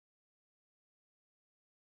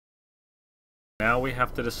Now we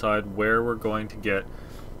have to decide where we're going to get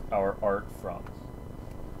our art from.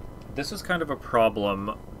 This is kind of a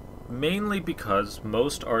problem, mainly because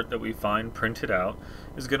most art that we find printed out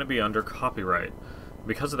is going to be under copyright.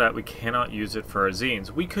 Because of that, we cannot use it for our zines.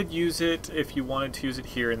 We could use it if you wanted to use it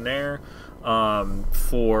here and there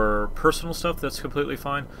for personal stuff. That's completely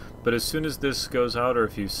fine. But as soon as this goes out, or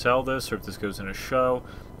if you sell this, or if this goes in a show,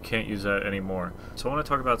 you can't use that anymore. So I want to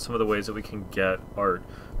talk about some of the ways that we can get art,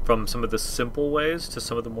 from some of the simple ways to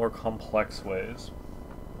some of the more complex ways.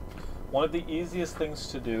 One of the easiest things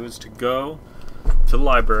to do is to go to the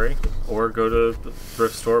library or go to the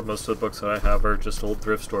thrift store. Most of the books that I have are just old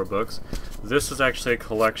thrift store books. This is actually a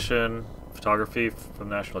collection photography from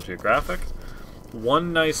National Geographic.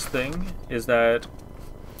 One nice thing is that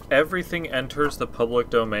everything enters the public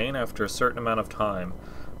domain after a certain amount of time.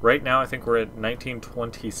 Right now I think we're at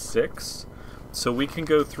 1926, so we can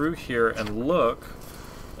go through here and look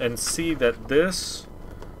and see that this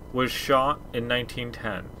was shot in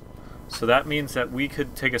 1910. So that means that we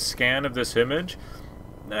could take a scan of this image.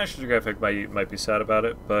 National Geographic might be sad about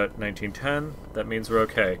it, but 1910, that means we're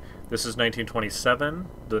okay. This is 1927,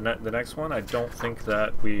 the next one. I don't think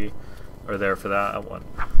that we are there for that one.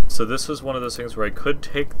 So this was one of those things where I could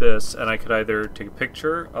take this and I could either take a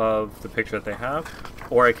picture of the picture that they have,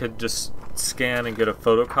 or I could just scan and get a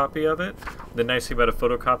photocopy of it. The nice thing about a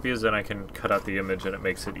photocopy is then I can cut out the image and it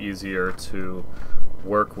makes it easier to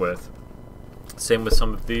work with. Same with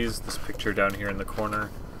some of these. This picture down here in the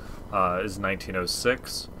corner is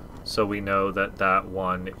 1906, so we know that that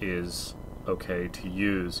one is okay to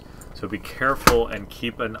use. So be careful and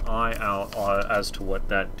keep an eye out as to what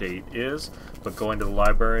that date is. But going to the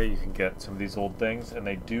library, you can get some of these old things, and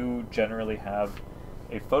they do generally have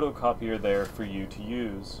a photocopier there for you to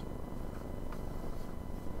use.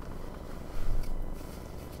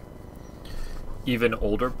 Even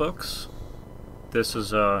older books. This is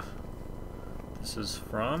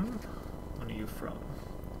from, what are you from?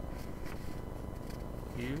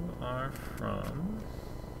 You are from,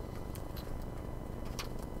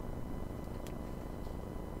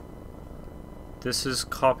 this is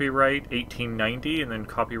copyright 1890 and then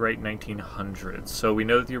copyright 1900. So we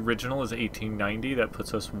know that the original is 1890. That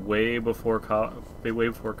puts us way before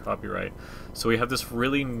copyright. So we have this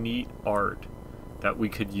really neat art that we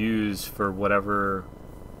could use for whatever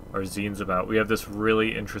our zine's about. We have this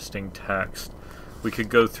really interesting text. We could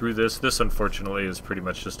go through this. This, unfortunately, is pretty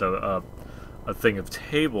much just a thing of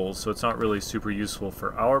tables, so it's not really super useful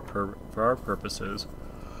for our purposes.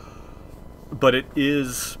 But it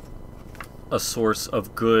is a source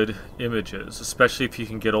of good images, especially if you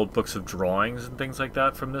can get old books of drawings and things like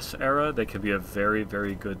that from this era. They can be a very,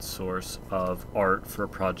 very good source of art for a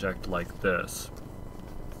project like this.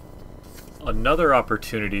 Another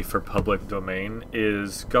opportunity for public domain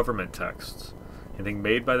is government texts. Anything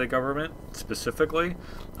made by the government, specifically,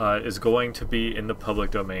 is going to be in the public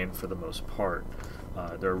domain for the most part.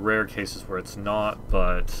 There are rare cases where it's not,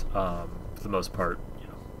 but for the most part, you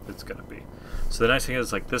know, it's going to be. So the nice thing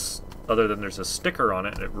is, like this, other than there's a sticker on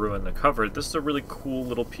it and it ruined the cover, this is a really cool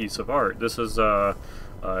little piece of art. This is a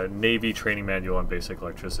Navy training manual on basic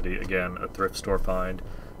electricity. Again, a thrift store find.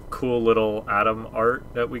 Cool little atom art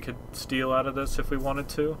that we could steal out of this if we wanted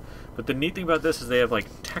to. But the neat thing about this is they have like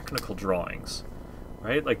technical drawings,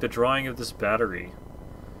 right? Like the drawing of this battery.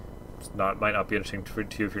 Might not be interesting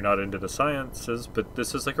to you if you're not into the sciences, but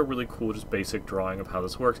this is like a really cool, just basic drawing of how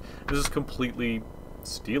this works. This is completely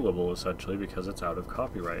stealable, essentially, because it's out of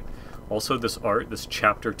copyright. Also, this art, this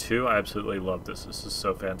chapter 2, I absolutely love this. This is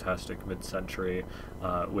so fantastic, mid-century,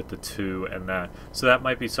 with the 2 and that. So that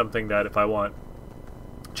might be something that if I want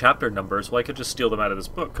chapter numbers, well, I could just steal them out of this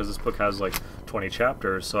book, because this book has like 20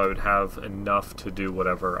 chapters, so I would have enough to do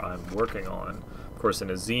whatever I'm working on. Of course, in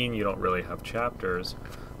a zine, you don't really have chapters.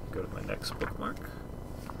 Go to my next bookmark.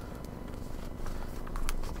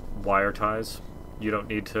 Wire ties. You don't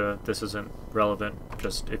need to, this isn't relevant.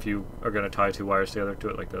 Just if you are going to tie 2 wires together, do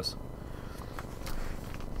it like this.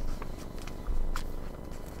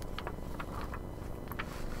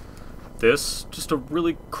 This, just a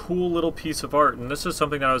really cool little piece of art, and this is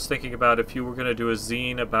something that I was thinking about if you were going to do a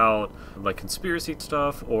zine about like conspiracy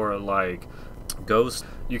stuff or like ghosts.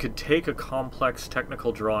 You could take a complex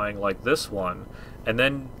technical drawing like this one and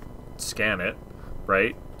then scan it,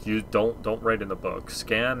 right? You don't write in the book.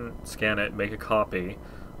 Scan it, make a copy,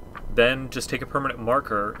 then just take a permanent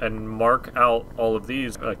marker and mark out all of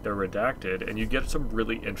these like they're redacted, and you get some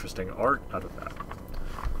really interesting art out of that.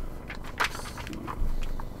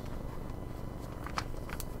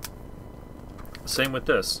 Same with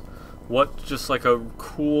this. What, just like a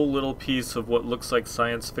cool little piece of what looks like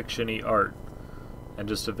science fiction-y art. and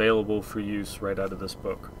just available for use right out of this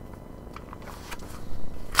book.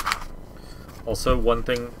 Also, one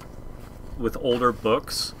thing with older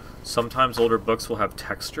books, sometimes older books will have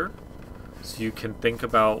texture, so you can think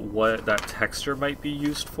about what that texture might be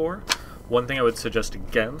used for. One thing I would suggest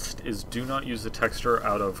against is do not use the texture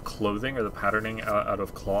out of clothing or the patterning out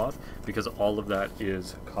of cloth, because all of that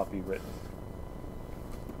is copywritten.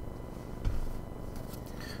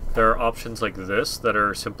 There are options like this that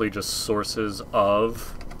are simply just sources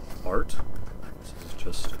of art. This is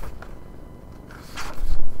just a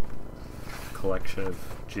collection of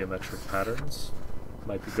geometric patterns.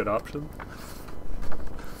 Might be a good option.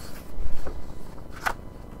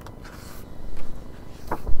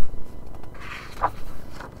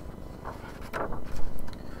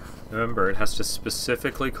 Remember, it has to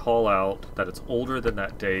specifically call out that it's older than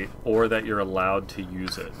that date or that you're allowed to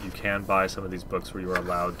use it. You can buy some of these books where you are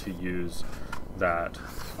allowed to use that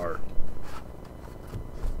art.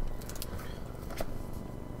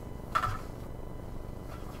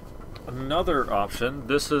 Another option,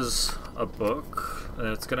 this is a book, and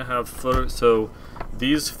it's going to have so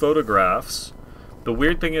these photographs, the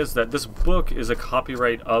weird thing is that this book is a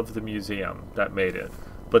copyright of the museum that made it.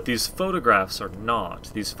 But these photographs are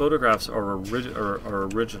not. These photographs are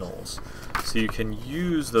originals. So you can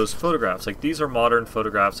use those photographs. Like, these are modern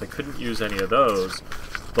photographs. I couldn't use any of those.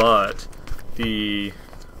 But the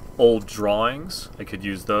old drawings, I could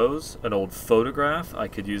use those. An old photograph, I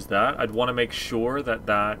could use that. I'd want to make sure that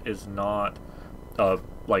that is not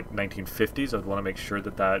like 1950s. I'd want to make sure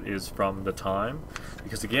that that is from the time.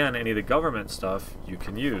 Because again, any of the government stuff you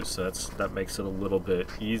can use. So that makes it a little bit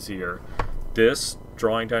easier. This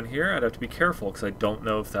drawing down here, I'd have to be careful because I don't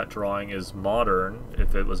know if that drawing is modern,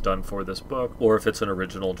 if it was done for this book, or if it's an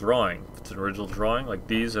original drawing. If it's an original drawing, like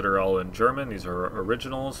these that are all in German, these are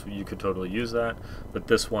originals, you could totally use that, but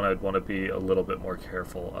this one I'd want to be a little bit more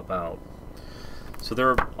careful about. So there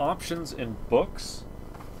are options in books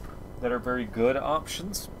that are very good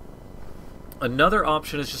options. Another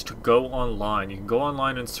option is just to go online. You can go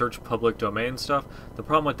online and search public domain stuff. The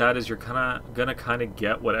problem with that is you're gonna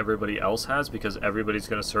get what everybody else has, because everybody's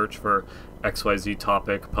gonna search for XYZ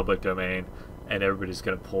topic, public domain, and everybody's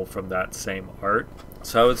gonna pull from that same art.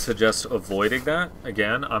 So I would suggest avoiding that.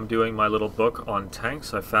 Again, I'm doing my little book on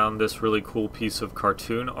tanks. I found this really cool piece of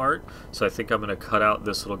cartoon art, so I think I'm gonna cut out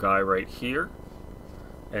this little guy right here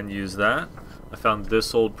and use that. I found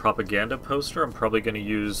this old propaganda poster. I'm probably gonna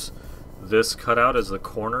use this cutout as the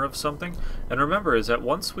corner of something. And remember is that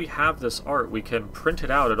once we have this art, we can print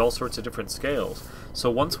it out at all sorts of different scales.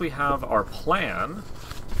 So once we have our plan,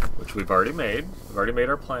 which we've already made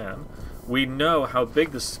our plan, we know how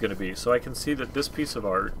big this is going to be. So I can see that this piece of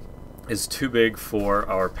art is too big for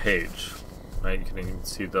our page. Right? You can even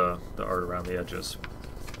see the art around the edges.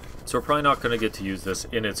 So we're probably not going to get to use this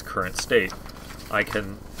in its current state. I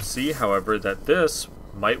can see, however, that this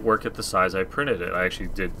might work at the size I printed it. I actually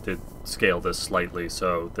did scale this slightly,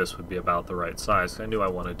 so this would be about the right size. I knew I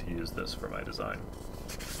wanted to use this for my design.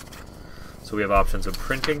 So we have options of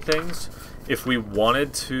printing things. If we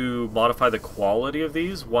wanted to modify the quality of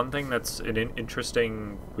these, one thing that's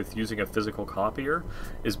interesting with using a physical copier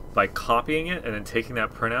is by copying it and then taking that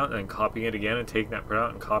printout and then copying it again and taking that printout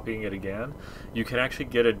and copying it again, you can actually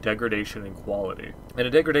get a degradation in quality. And a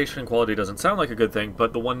degradation in quality doesn't sound like a good thing,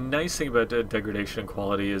 but the one nice thing about degradation in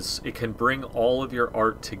quality is it can bring all of your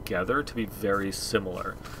art together to be very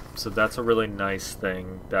similar. So that's a really nice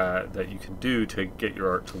thing that you can do to get your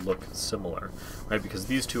art to look similar, right? Because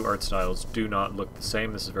these two art styles do not look the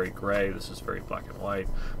same. This is very gray, this is very black and white.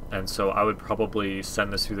 And so I would probably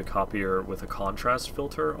send this through the copier with a contrast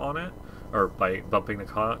filter on it, or by bumping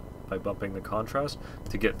the contrast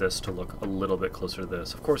to get this to look a little bit closer to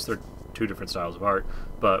this. Of course, they're two different styles of art,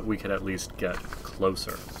 but we can at least get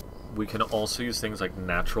closer. We can also use things like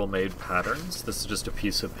natural made patterns. This is just a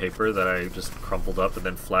piece of paper that I just crumpled up and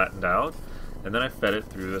then flattened out, and then I fed it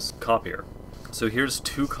through this copier. So here's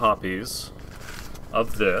two copies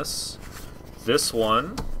of this. This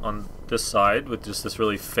one on this side with just this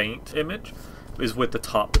really faint image is with the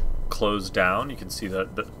top closed down. You can see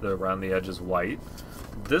that the around the edge is white.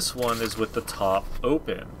 This one is with the top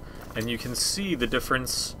open, and you can see the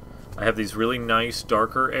difference. I have these really nice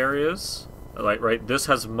darker areas. Like, right, this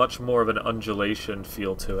has much more of an undulation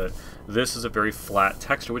feel to it. This is a very flat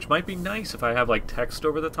texture, which might be nice if I have like text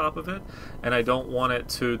over the top of it and I don't want it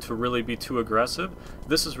to really be too aggressive.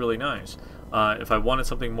 This is really nice. If I wanted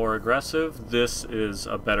something more aggressive, this is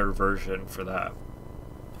a better version for that.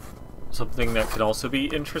 Something that could also be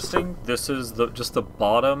interesting, this is just the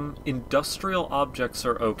bottom. Industrial objects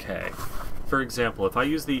are okay. For example, if I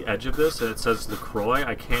use the edge of this and it says LaCroix,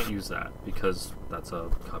 I can't use that because that's a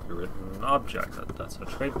copywritten object. That's a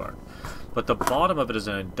trademark. But the bottom of it is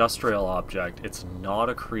an industrial object. It's not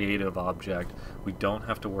a creative object. We don't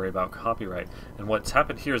have to worry about copyright. And what's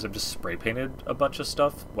happened here is I've just spray painted a bunch of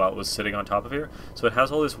stuff while it was sitting on top of here. So it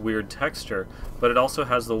has all this weird texture, but it also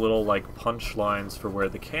has the little like punch lines for where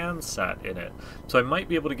the can sat in it. So I might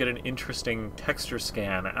be able to get an interesting texture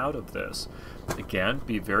scan out of this. Again,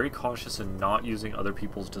 be very cautious in not using other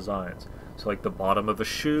people's designs. So like the bottom of a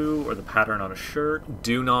shoe or the pattern on a shirt,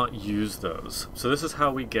 do not use those. So this is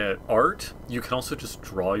how we get art. You can also just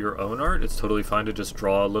draw your own art. It's totally fine to just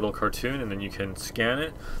draw a little cartoon and then you can scan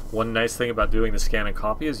it. One nice thing about doing the scan and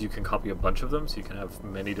copy is you can copy a bunch of them, so you can have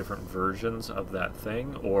many different versions of that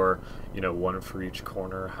thing, or one for each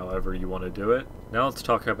corner, however you want to do it. Now let's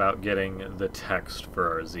talk about getting the text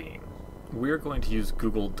for our zine. We're going to use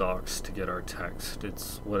Google Docs to get our text.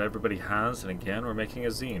 It's what everybody has, and again, we're making a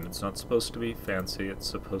zine. It's not supposed to be fancy, it's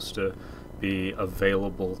supposed to be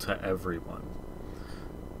available to everyone.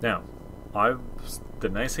 Now, the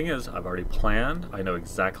nice thing is, I've already planned. I know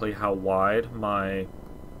exactly how wide my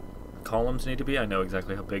columns need to be. I know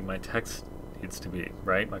exactly how big my text needs to be,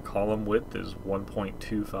 right? My column width is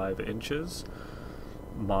 1.25 inches.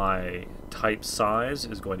 My type size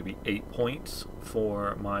is going to be 8 points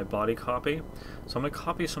for my body copy. So I'm going to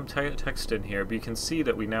copy some text in here, but you can see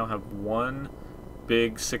that we now have one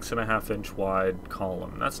big 6.5 inch wide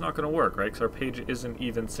column. That's not going to work, right? Because our page isn't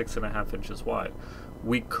even 6.5 inches wide.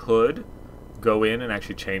 We could go in and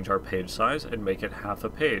actually change our page size and make it half a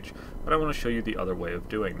page, but I want to show you the other way of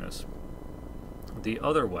doing this. The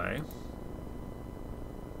other way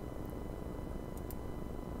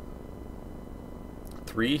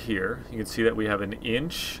here, you can see that we have 1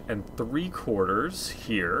 3/4 inches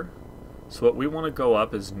here. So what we want to go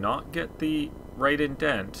up is not get the right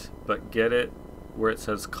indent, but get it where it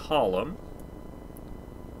says column.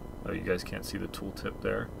 Oh, you guys can't see the tooltip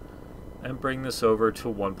there. And bring this over to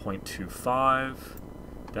 1.25.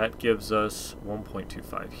 That gives us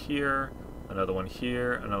 1.25 here, another one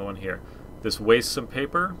here, another one here. This wastes some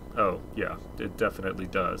paper? Oh, yeah, it definitely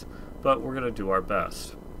does. But we're going to do our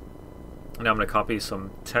best. Now I'm going to copy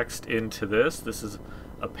some text into this. This is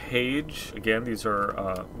a page. Again, these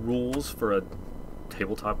are rules for a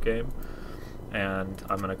tabletop game. And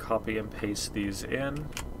I'm going to copy and paste these in.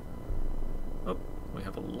 Oh, we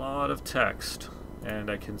have a lot of text. And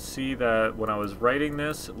I can see that when I was writing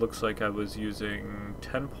this, it looks like I was using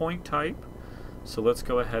 10-point type. So let's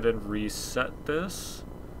go ahead and reset this.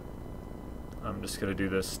 I'm just going to do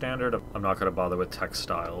this standard. I'm not going to bother with text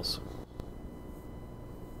styles.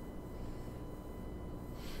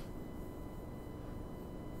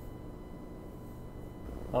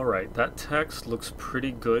 Alright, that text looks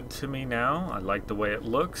pretty good to me now. I like the way it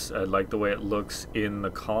looks. I like the way it looks in the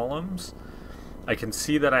columns. I can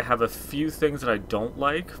see that I have a few things that I don't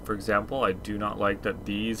like. For example, I do not like that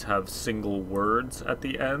these have single words at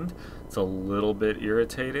the end. It's a little bit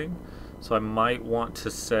irritating. So I might want to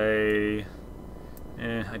say,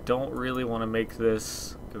 I don't really want to make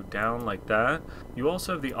this go down like that. You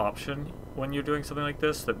also have the option when you're doing something like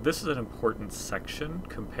this, that this is an important section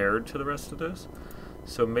compared to the rest of this.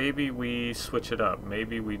 So maybe we switch it up.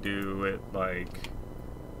 Maybe we do it like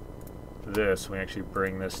this. We actually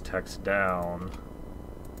bring this text down.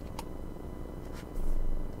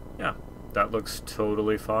 Yeah, that looks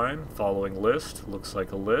totally fine. Following list looks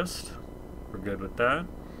like a list. We're good with that.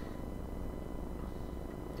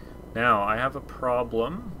 Now I have a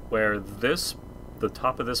problem where the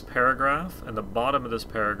top of this paragraph and the bottom of this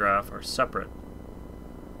paragraph are separate.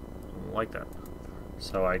 I don't like that.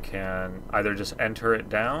 So I can either just enter it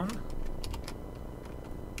down,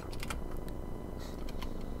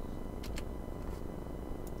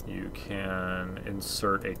 you can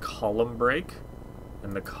insert a column break,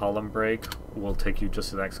 and the column break will take you just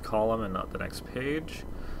to the next column and not the next page.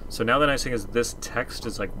 So now the nice thing is this text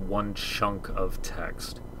is like one chunk of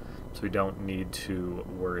text, so we don't need to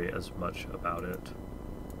worry as much about it.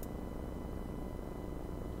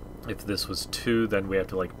 If this was 2, then we have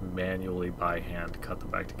to like manually by hand cut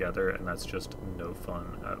them back together, and that's just no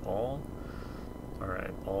fun at all.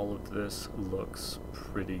 Alright, all of this looks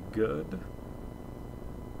pretty good.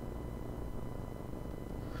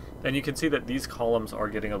 And you can see that these columns are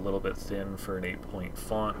getting a little bit thin for an 8-point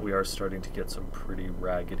font. We are starting to get some pretty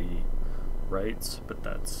raggedy writes, but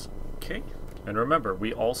that's okay. And remember,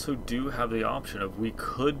 we also do have the option of we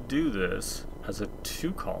could do this as a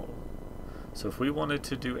 2-column. So if we wanted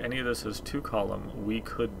to do any of this as 2-column, we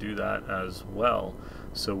could do that as well.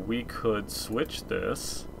 So we could switch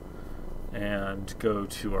this and go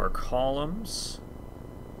to our columns,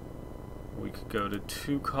 We could go to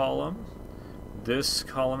 2 column. This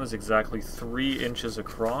column is exactly 3 inches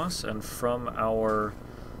across, and from our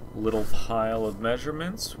little pile of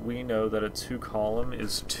measurements, we know that a 2 column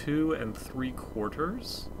is 2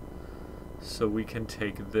 3/4. So we can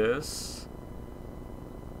take this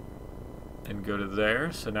and go to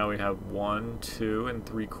there. So now we have 1, 2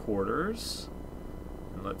 3/4.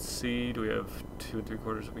 And let's see, do we have 2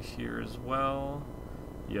 3/4 over here as well?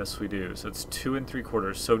 Yes, we do. So it's 2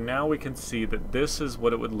 3/4. So now we can see that this is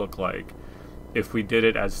what it would look like if we did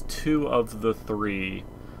it as 2 of the 3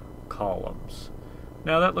 columns.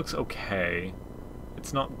 Now that looks okay.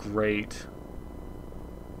 It's not great.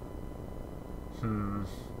 I'm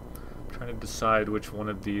trying to decide which one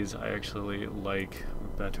of these I actually like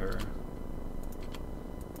better.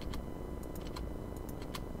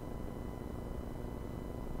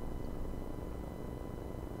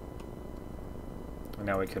 And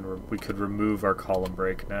now we could remove our column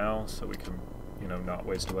break now, so we can, you know, not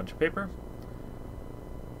waste a bunch of paper.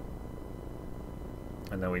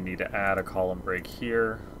 And then we need to add a column break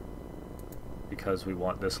here because we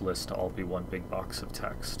want this list to all be one big box of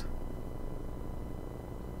text.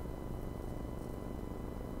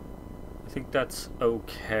 I think that's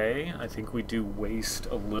okay. I think we do waste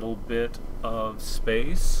a little bit of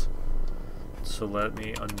space. So let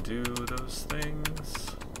me undo those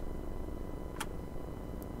things.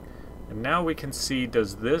 And now we can see,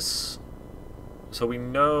 does this, so we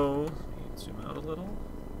know, zoom out a little.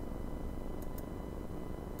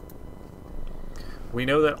 We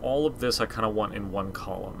know that all of this I kind of want in one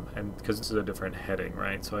column, and because this is a different heading,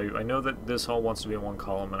 right? So I know that this all wants to be in one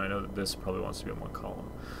column, and I know that this probably wants to be in one column.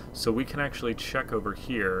 So we can actually check over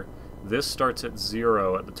here. This starts at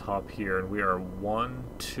 0 at the top here, and we are 1,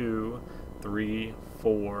 2, 3,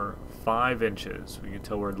 4, 5 inches. We can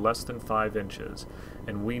tell we're less than 5 inches.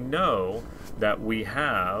 And we know that we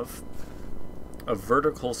have a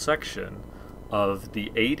vertical section of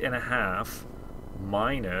the 8.5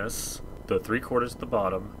 minus the 3/4 at the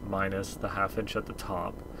bottom minus the 1/2 inch at the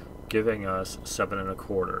top, giving us 7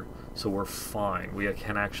 1/4. So we're fine. We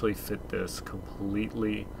can actually fit this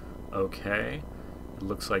completely okay. It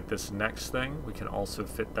looks like this next thing, we can also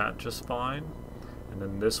fit that just fine. And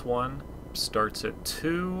then this one starts at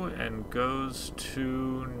 2 and goes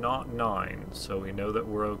to not 9. So we know that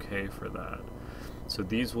we're okay for that. So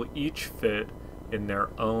these will each fit in their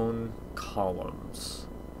own columns.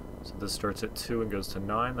 So this starts at 2 and goes to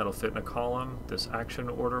 9, that'll fit in a column. This action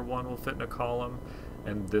order one will fit in a column,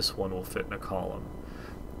 and this one will fit in a column.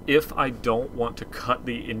 If I don't want to cut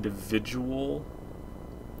the individual,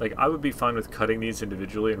 like I would be fine with cutting these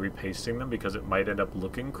individually and repasting them because it might end up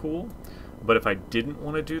looking cool. But if I didn't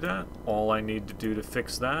want to do that, all I need to do to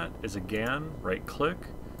fix that is again, right click,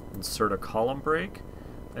 insert a column break,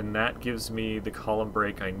 and that gives me the column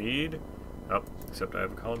break I need. Oh, except I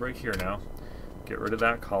have a column break here now. Get rid of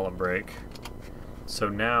that column break. So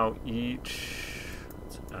now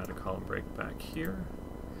let's add a column break back here.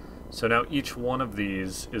 So now each one of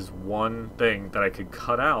these is one thing that I could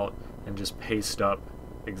cut out and just paste up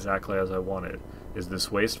exactly as I wanted. Is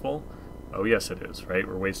this wasteful? Oh yes it is, right?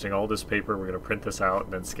 We're wasting all this paper, we're going to print this out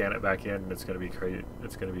and then scan it back in, and it's going to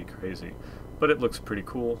be crazy. But it looks pretty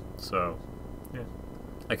cool, so yeah.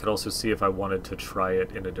 I could also see if I wanted to try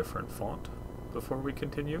it in a different font before we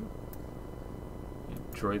continue.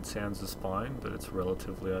 Droid Sans is fine, but it's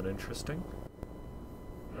relatively uninteresting.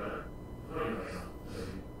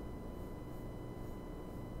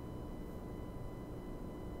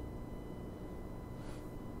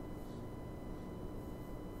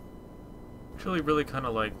 Actually really kind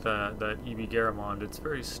of like that E.B. Garamond. It's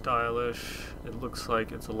very stylish. It looks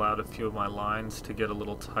like it's allowed a few of my lines to get a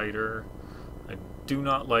little tighter. I do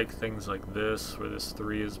not like things like this, where this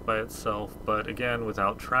 3 is by itself, but again,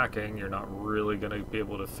 without tracking, you're not really going to be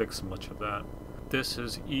able to fix much of that. This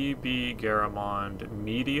is E.B. Garamond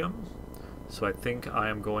Medium, so I think I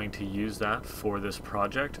am going to use that for this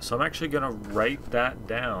project. So I'm actually going to write that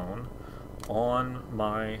down on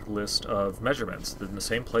my list of measurements. In the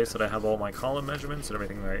same place that I have all my column measurements and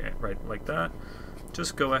everything right like that,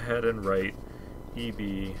 just go ahead and write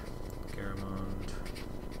E.B. Garamond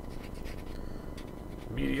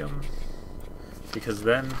Medium, because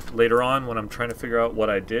then later on when I'm trying to figure out what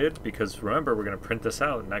I did, because remember we're going to print this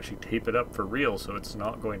out and actually tape it up for real, so it's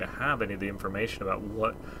not going to have any of the information about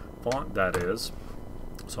what font that is.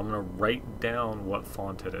 So I'm going to write down what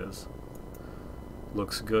font it is.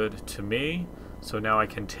 Looks good to me. So now I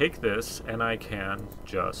can take this and I can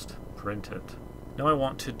just print it. Now I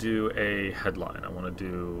want to do a headline. I want to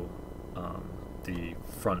do the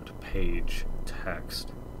front page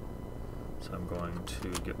text. So I'm going to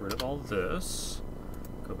get rid of all this,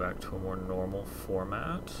 go back to a more normal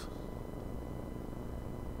format.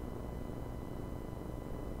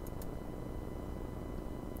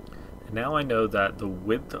 And now I know that the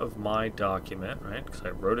width of my document, right, because I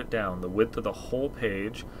wrote it down, the width of the whole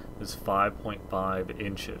page is 5.5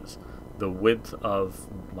 inches. The width of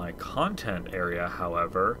my content area,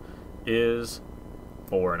 however, is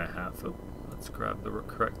 4.5. Oh, let's grab the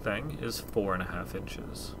correct thing, is 4.5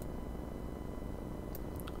 inches.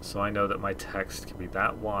 So I know that my text can be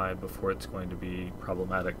that wide before it's going to be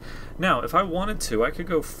problematic. Now, if I wanted to, I could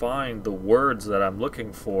go find the words that I'm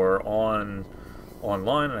looking for online,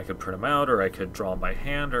 and I could print them out, or I could draw by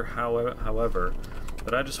hand, or however.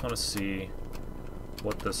 But I just want to see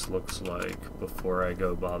what this looks like before I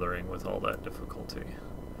go bothering with all that difficulty.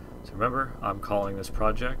 So remember, I'm calling this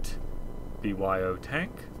project BYO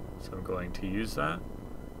Tank, so I'm going to use that.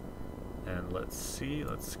 And let's see,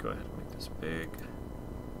 let's go ahead and make this big.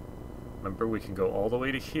 Remember, we can go all the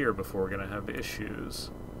way to here before we're going to have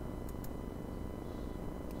issues.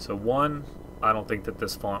 So one, I don't think that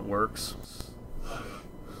this font works.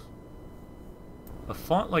 A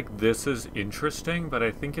font like this is interesting, but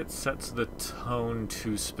I think it sets the tone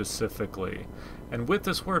too specifically. And with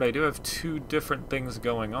this word, I do have two different things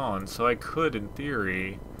going on, so I could, in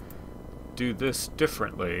theory, do this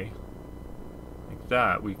differently. Like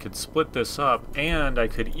that. We could split this up, and I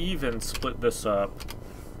could even split this up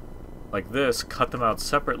like this, cut them out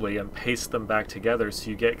separately, and paste them back together so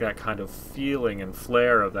you get that kind of feeling and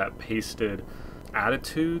flair of that pasted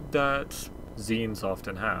attitude that zines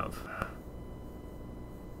often have.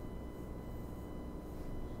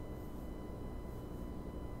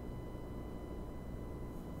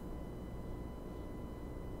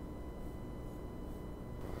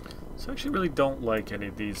 So I actually really don't like any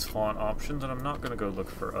of these font options, and I'm not going to go look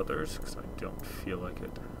for others because I don't feel like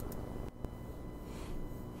it.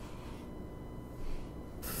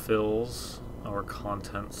 Fills our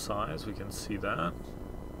content size, we can see that.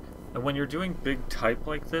 And when you're doing big type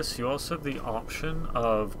like this, you also have the option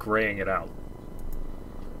of graying it out.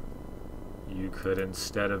 You could,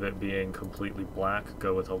 instead of it being completely black,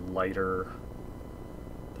 go with a lighter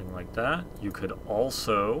thing like that. You could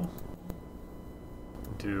also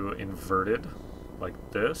do inverted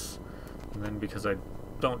like this, and then because I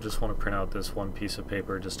don't just want to print out this one piece of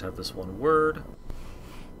paper, just have this one word,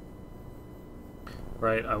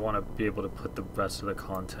 right? I want to be able to put the rest of the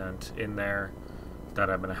content in there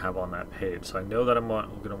that I'm going to have on that page. So I know that I'm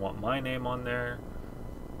going to want my name on there,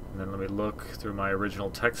 and then let me look through my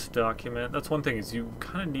original text document. That's one thing, is you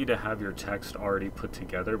kind of need to have your text already put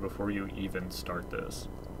together before you even start this.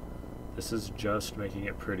 This is just making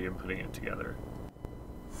it pretty and putting it together.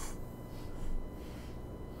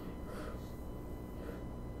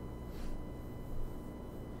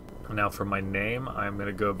 Now for my name, I'm going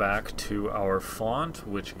to go back to our font,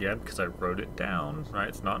 which again, because I wrote it down, right,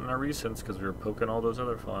 it's not in our recents because we were poking all those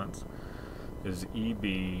other fonts, is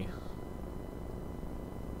EB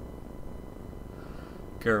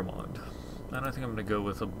Garamond. And I think I'm going to go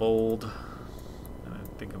with a bold, and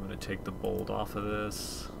I think I'm going to take the bold off of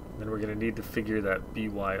this. Then we're going to need to figure that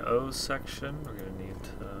BYO section. We're going to need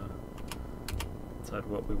to decide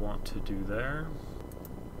what we want to do there.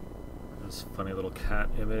 This funny little cat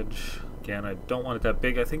image. Again, I don't want it that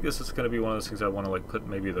big. I think this is going to be one of those things I want to like put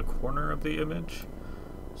maybe the corner of the image.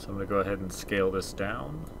 So I'm going to go ahead and scale this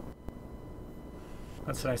down.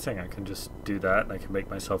 That's a nice thing. I can just do that, and I can make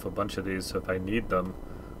myself a bunch of these, so if I need them,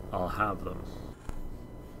 I'll have them.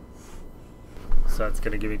 So that's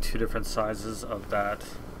going to give me two different sizes of that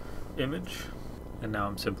image. And now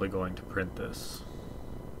I'm simply going to print this.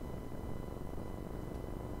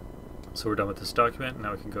 So we're done with this document.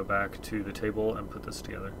 Now we can go back to the table and put this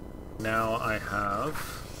together. Now I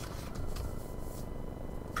have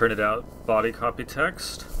printed out body copy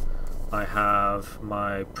text. I have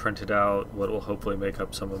my printed out what will hopefully make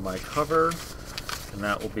up some of my cover, and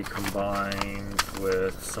that will be combined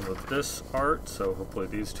with some of this art, so hopefully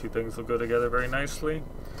these two things will go together very nicely.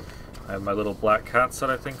 I have my little black cats that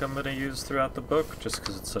I think I'm going to use throughout the book, just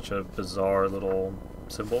because it's such a bizarre little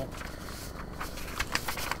symbol.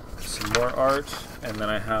 Some more art, and then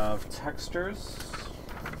I have textures.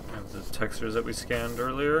 I have the textures that we scanned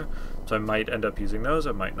earlier, so I might end up using those,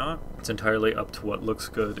 I might not. It's entirely up to what looks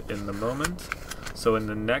good in the moment. So in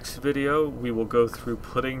the next video, we will go through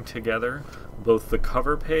putting together both the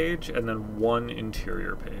cover page and then one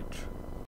interior page.